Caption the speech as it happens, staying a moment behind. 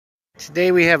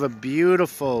Today we have a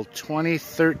beautiful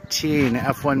 2013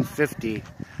 F-150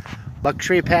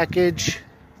 luxury package.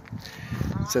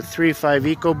 It's a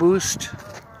 3.5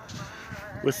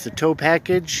 EcoBoost with the tow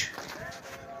package,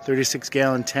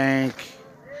 36-gallon tank,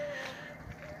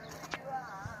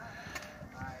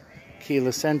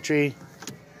 keyless entry.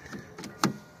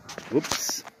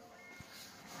 Whoops.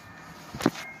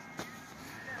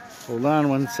 Hold on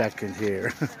one second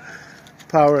here.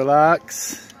 Power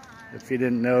locks, if you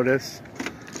didn't notice.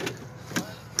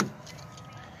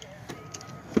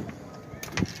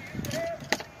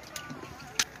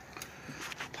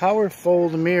 Power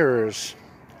fold mirrors,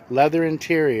 leather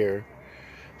interior,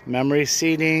 memory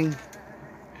seating,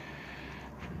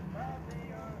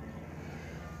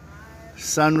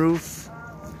 sunroof,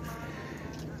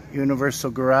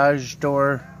 universal garage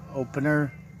door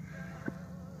opener,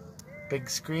 big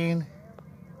screen,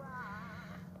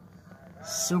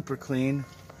 super clean,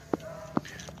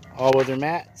 all-weather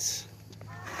mats.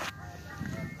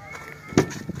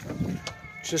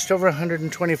 Just over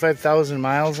 125,000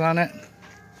 miles on it.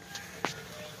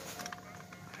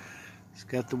 It's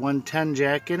got the 110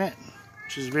 jack in it,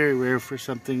 which is very rare for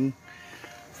something.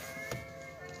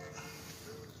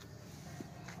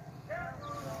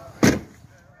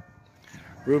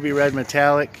 Ruby red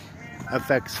metallic,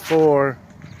 FX4.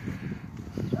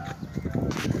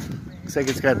 Looks like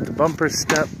it's got the bumper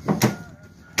step,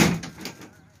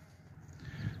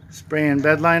 spray and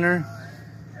bed liner,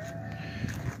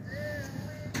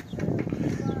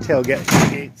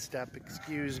 tailgate step,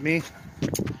 excuse me,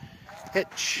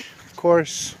 hitch, of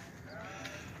course,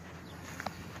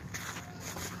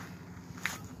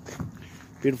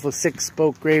 beautiful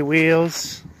 6-spoke gray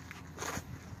wheels,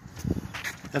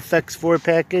 FX4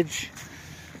 package.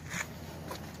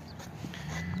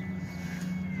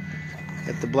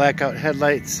 Got the blackout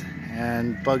headlights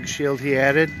and bug shield he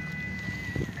added.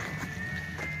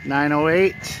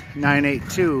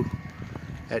 908-982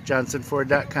 at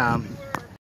johnsonford.com.